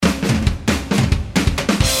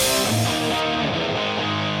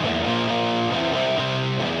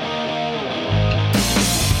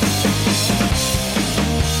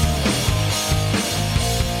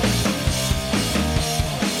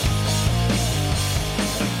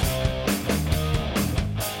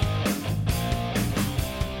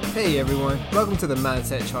Hey everyone, welcome to the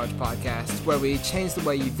Mindset Charge podcast, where we change the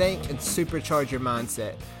way you think and supercharge your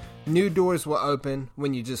mindset. New doors will open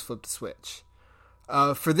when you just flip the switch.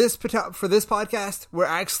 For this podcast, we're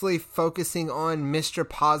actually focusing on Mr.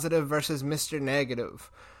 Positive versus Mr.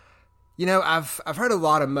 Negative. You know, I've heard a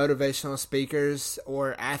lot of motivational speakers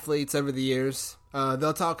or athletes over the years.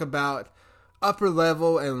 They'll talk about upper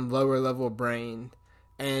level and lower level brain,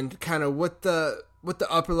 and kind of what the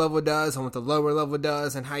upper level does and what the lower level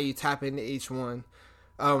does and how you tap into each one.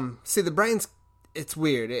 See, the brain's, it's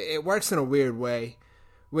weird. It works in a weird way.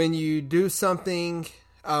 When you do something,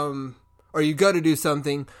 or you go to do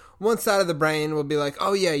something, one side of the brain will be like,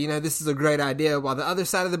 oh yeah, you know, this is a great idea, while the other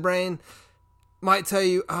side of the brain might tell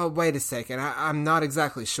you, oh, wait a second, I'm not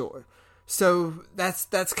exactly sure. So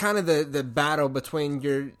that's kind of the battle between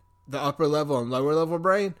the upper level and lower level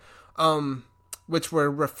brain. Which we're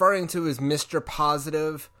referring to as Mr.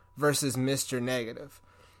 Positive versus Mr. Negative.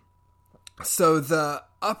 So the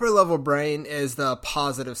upper level brain is the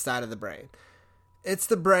positive side of the brain. It's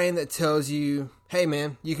the brain that tells you, hey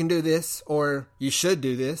man, you can do this, or you should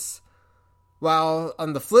do this. While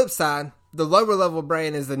on the flip side, the lower level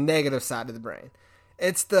brain is the negative side of the brain.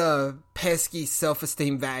 It's the pesky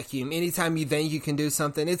self-esteem vacuum. Anytime you think you can do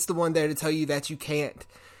something, it's the one there to tell you that you can't.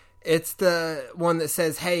 It's the one that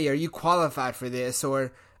says, hey, are you qualified for this?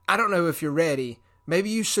 Or, I don't know if you're ready.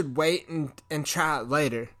 Maybe you should wait and try it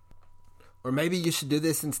later. Or maybe you should do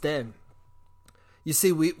this instead. You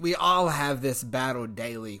see, we all have this battle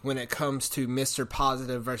daily when it comes to Mr.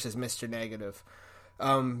 Positive versus Mr. Negative.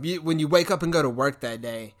 When you wake up and go to work that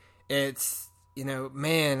day, it's, you know,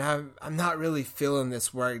 man, I'm not really feeling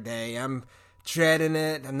this work day. I'm dreading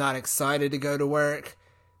it. I'm not excited to go to work.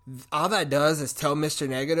 All that does is tell Mr.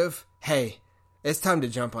 Negative, hey, it's time to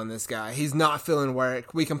jump on this guy. He's not feeling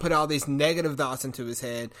work. We can put all these negative thoughts into his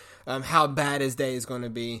head, how bad his day is going to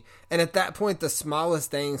be. And at that point, the smallest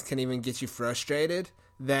things can even get you frustrated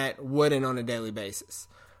that wouldn't on a daily basis.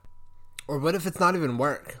 Or what if it's not even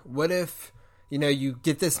work? What if, you know, you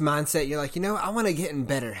get this mindset, you're like, you know, I want to get in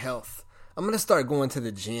better health. I'm going to start going to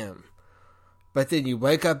the gym. But then you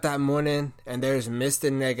wake up that morning and there's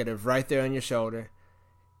Mr. Negative right there on your shoulder.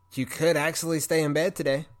 You could actually stay in bed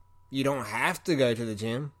today. You don't have to go to the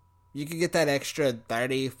gym. You could get that extra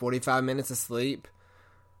 30, 45 minutes of sleep.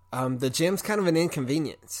 The gym's kind of an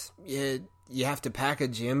inconvenience. You have to pack a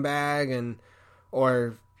gym bag,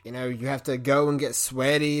 or you know, you have to go and get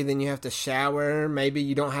sweaty, then you have to shower. Maybe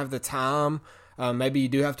you don't have the time. Maybe you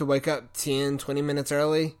do have to wake up 10, 20 minutes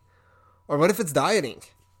early. Or what if it's dieting?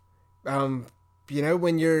 You know,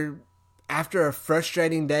 when you're after a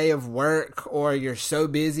frustrating day of work, or you're so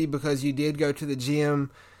busy because you did go to the gym,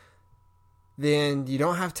 then you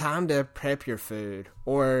don't have time to prep your food.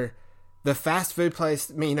 Or the fast food place,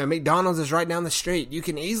 you know, McDonald's is right down the street. You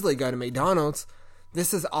can easily go to McDonald's.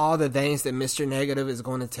 This is all the things that Mr. Negative is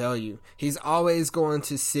going to tell you. He's always going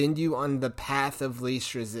to send you on the path of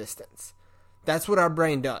least resistance. That's what our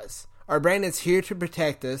brain does. Our brain is here to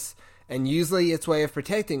protect us, and usually its way of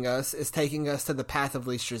protecting us is taking us to the path of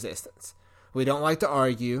least resistance. We don't like to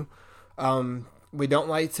argue. We don't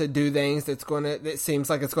like to do things that seems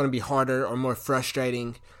like it's going to be harder or more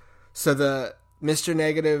frustrating. So the Mr.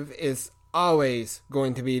 Negative is always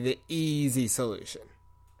going to be the easy solution.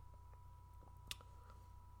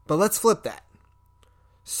 But let's flip that.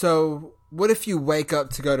 So what if you wake up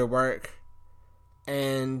to go to work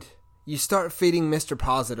and you start feeding Mr.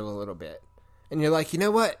 Positive a little bit? And you're like, you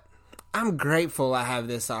know what? I'm grateful I have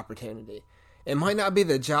this opportunity. It might not be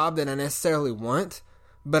the job that I necessarily want,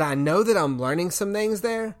 but I know that I'm learning some things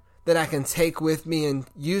there that I can take with me and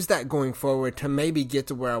use that going forward to maybe get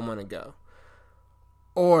to where I want to go.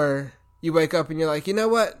 Or you wake up and you're like, you know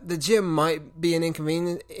what? The gym might be an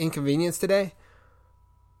inconvenience today.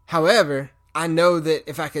 However, I know that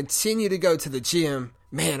if I continue to go to the gym,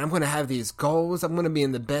 man, I'm going to have these goals. I'm going to be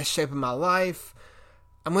in the best shape of my life.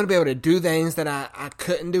 I'm going to be able to do things that I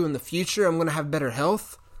couldn't do in the future. I'm going to have better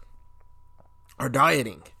health. Or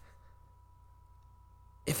dieting.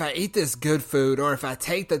 If I eat this good food, or if I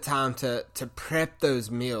take the time to prep those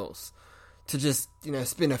meals, to just, you know,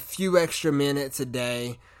 spend a few extra minutes a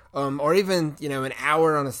day, or even, you know, an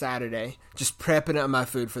hour on a Saturday, just prepping up my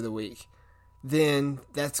food for the week, then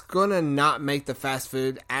that's going to not make the fast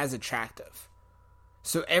food as attractive.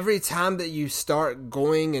 So every time that you start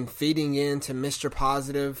going and feeding into Mr.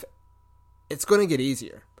 Positive, it's going to get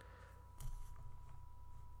easier.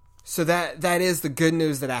 So that is the good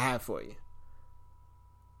news that I have for you.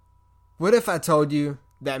 What if I told you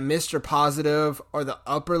that Mr. Positive, or the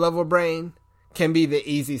upper level brain, can be the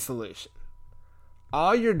easy solution?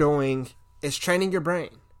 All you're doing is training your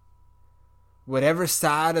brain. whatever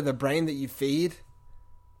side of the brain that you feed,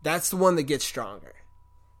 that's the one that gets stronger.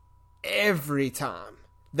 Every time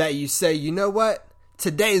that you say, you know what?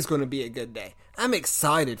 Today is going to be a good day. I'm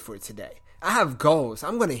excited for today. I have goals.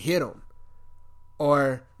 I'm going to hit them.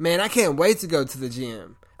 Or, man, I can't wait to go to the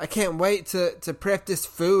gym. I can't wait to prep this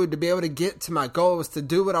food to be able to get to my goals, to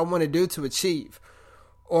do what I want to do to achieve.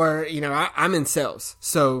 Or, I'm in sales.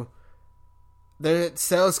 So, the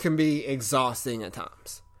sales can be exhausting at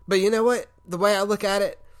times. But you know what? The way I look at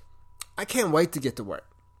it, I can't wait to get to work.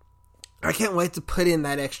 I can't wait to put in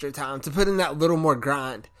that extra time, to put in that little more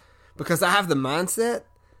grind. Because I have the mindset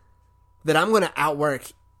that I'm going to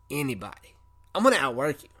outwork anybody. I'm going to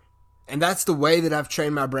outwork you. And that's the way that I've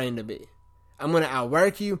trained my brain to be. I'm going to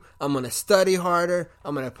outwork you. I'm going to study harder.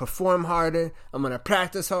 I'm going to perform harder. I'm going to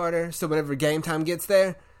practice harder. So whenever game time gets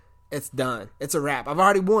there, it's done. It's a wrap. I've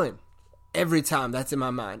already won. Every time that's in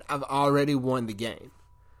my mind, I've already won the game.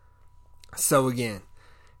 So again,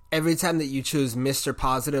 every time that you choose Mr.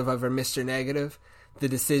 Positive over Mr. Negative, the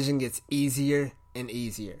decision gets easier and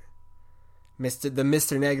easier. The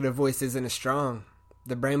Mr. Negative voice isn't as strong.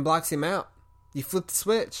 The brain blocks him out. You flip the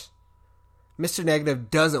switch. Mr.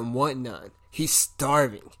 Negative doesn't want none. He's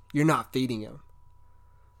starving. You're not feeding him.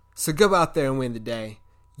 So go out there and win the day.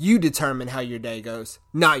 You determine how your day goes,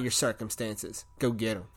 not your circumstances. Go get them.